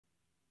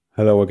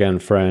Hello again,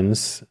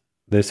 friends.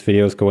 This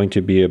video is going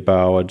to be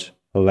about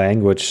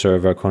language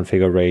server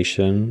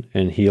configuration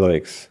in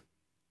Helix.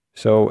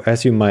 So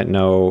as you might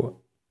know,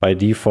 by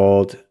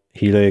default,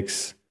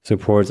 Helix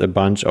supports a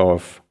bunch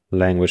of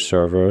language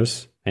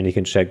servers, and you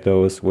can check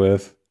those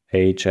with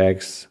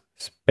hx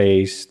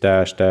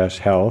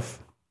 --health.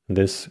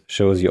 This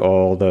shows you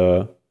all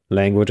the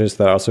languages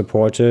that are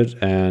supported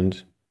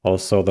and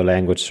also the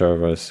language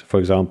servers. For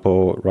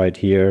example, right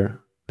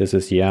here, this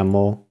is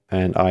YAML,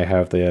 and I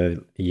have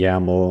the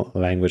YAML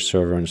language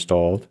server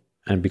installed.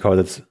 And because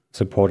it's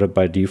supported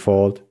by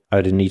default,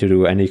 I didn't need to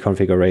do any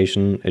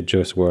configuration, it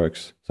just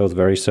works. So it's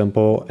very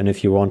simple, and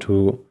if you want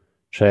to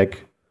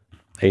check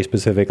a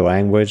specific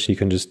language, you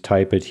can just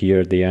type it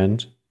here at the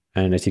end.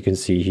 And as you can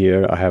see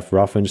here, I have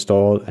rough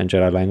installed and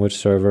Jedi language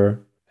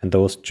server, and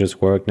those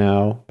just work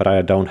now, but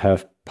I don't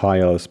have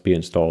PyLSB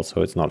installed,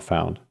 so it's not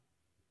found.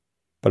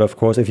 But of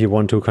course, if you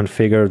want to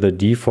configure the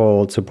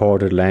default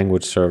supported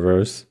language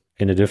servers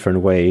in a different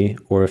way,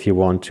 or if you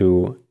want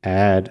to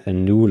add a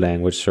new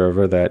language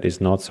server that is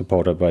not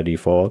supported by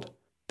default,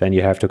 then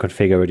you have to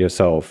configure it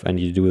yourself, and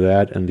you do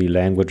that in the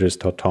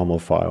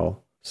languages.toml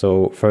file.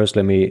 So first,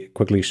 let me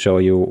quickly show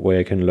you where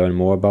you can learn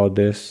more about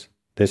this.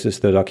 This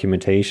is the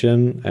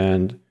documentation,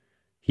 and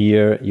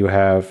here you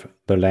have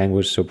the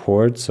language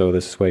support. So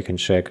this is where you can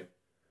check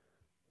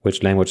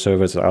which language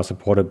servers are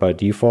supported by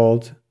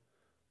default.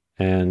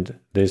 And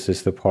this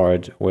is the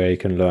part where you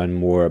can learn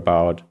more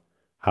about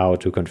how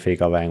to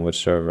configure language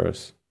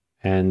servers.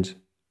 And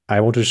I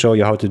want to show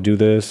you how to do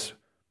this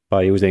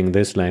by using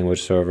this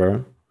language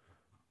server.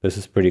 This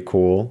is pretty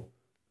cool.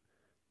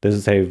 This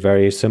is a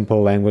very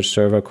simple language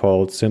server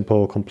called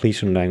Simple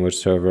Completion Language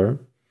Server.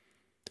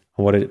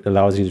 And what it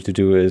allows you to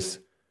do is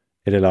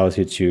it allows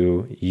you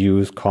to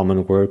use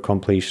common word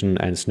completion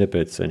and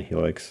snippets in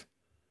Helix.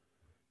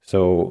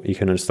 So you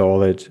can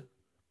install it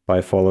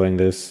by following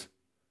this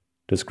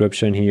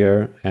description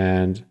here,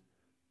 and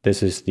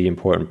this is the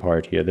important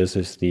part here. This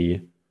is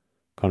the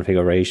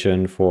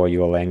configuration for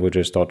your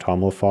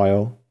languages.toml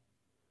file.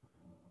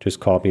 Just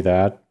copy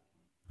that,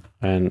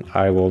 and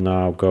I will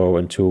now go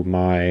into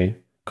my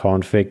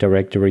config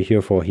directory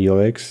here for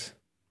Helix.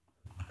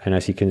 And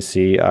as you can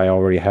see, I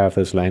already have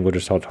this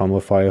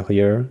languages.toml file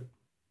here.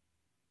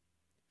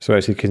 So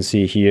as you can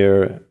see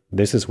here,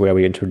 this is where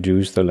we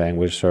introduce the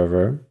language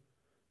server.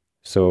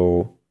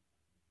 So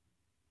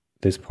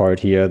this part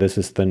here, this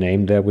is the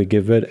name that we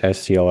give it,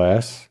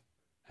 SCLS.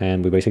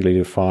 And we basically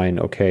define,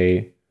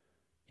 okay,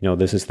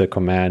 this is the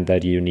command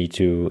that you need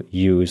to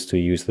use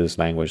this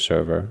language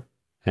server.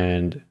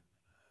 And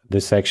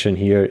this section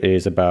here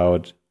is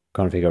about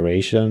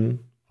configuration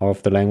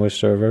of the language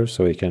server.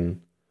 So you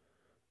can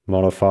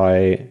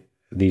modify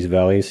these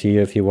values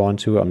here if you want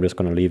to. I'm just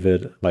going to leave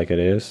it like it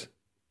is.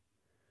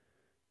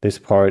 This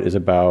part is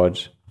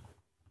about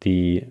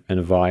the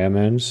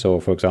environment. So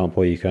for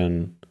example, you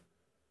can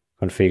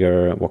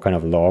configure what kind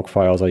of log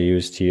files are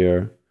used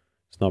here.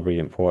 It's not really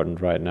important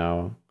right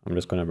now. I'm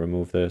just going to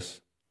remove this.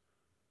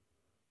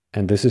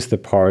 And this is the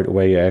part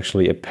where you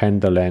actually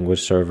append the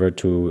language server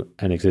to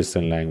an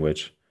existing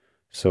language.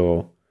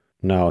 So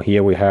now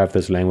here we have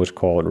this language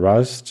called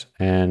Rust,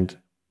 and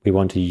we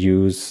want to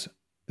use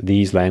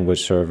these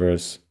language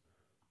servers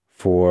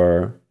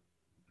for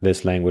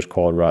this language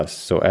called Rust.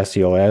 So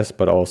SCLS,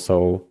 but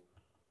also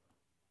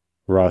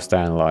Rust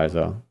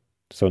Analyzer.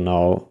 So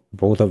now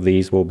both of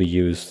these will be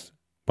used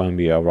when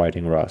we are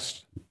writing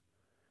Rust.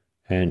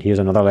 And here's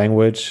another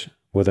language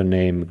with a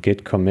name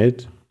git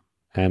commit,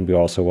 and we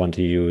also want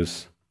to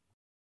use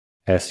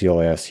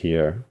SCLS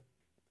here.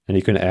 And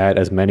you can add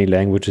as many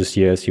languages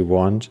here as you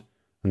want,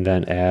 and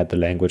then add the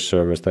language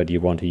servers that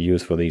you want to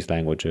use for these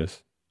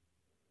languages.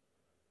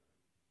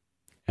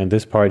 And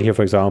this part here,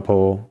 for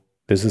example,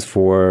 this is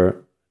for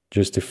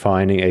just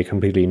defining a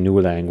completely new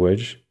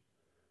language.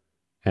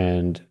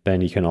 And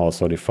then you can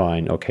also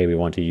define, okay, we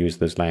want to use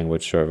this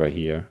language server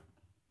here.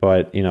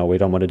 But, we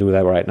don't want to do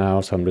that right now,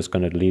 so I'm just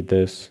going to delete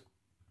this.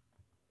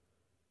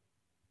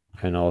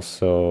 And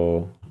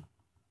also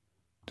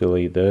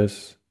delete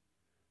this.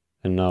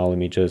 And now let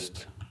me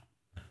just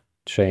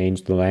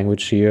change the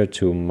language here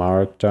to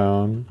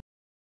Markdown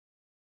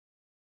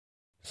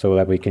so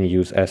that we can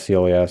use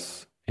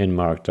SCLS in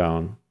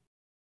Markdown.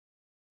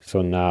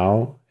 So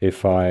now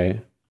if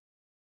I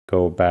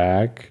go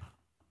back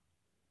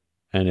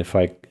and if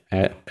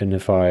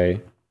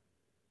I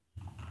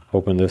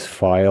open this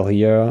file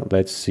here,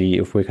 let's see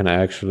if we can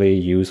actually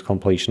use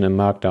completion in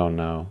Markdown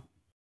now.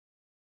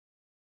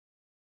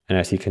 And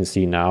as you can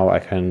see now, I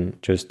can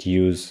just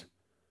use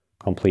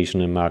completion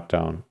in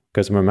Markdown.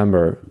 Because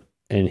remember,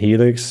 in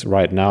Helix,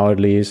 right now at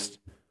least,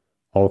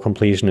 all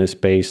completion is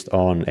based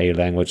on a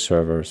language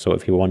server. So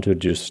if you want to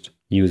just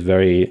use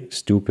very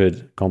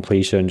stupid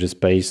completion just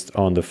based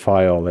on the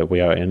file that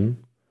we are in,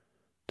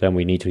 then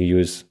we need to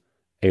use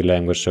a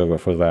language server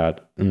for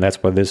that. And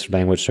that's where this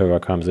language server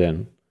comes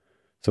in.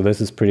 So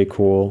this is pretty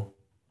cool.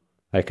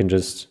 I can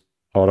just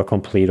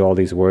autocomplete all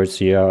these words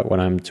here when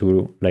I'm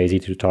too lazy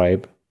to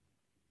type.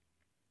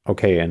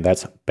 Okay, and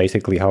that's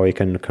basically how you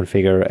can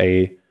configure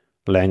a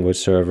language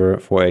server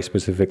for a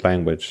specific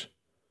language.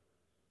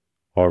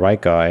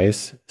 Alright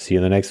guys, see you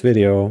in the next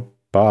video.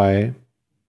 Bye.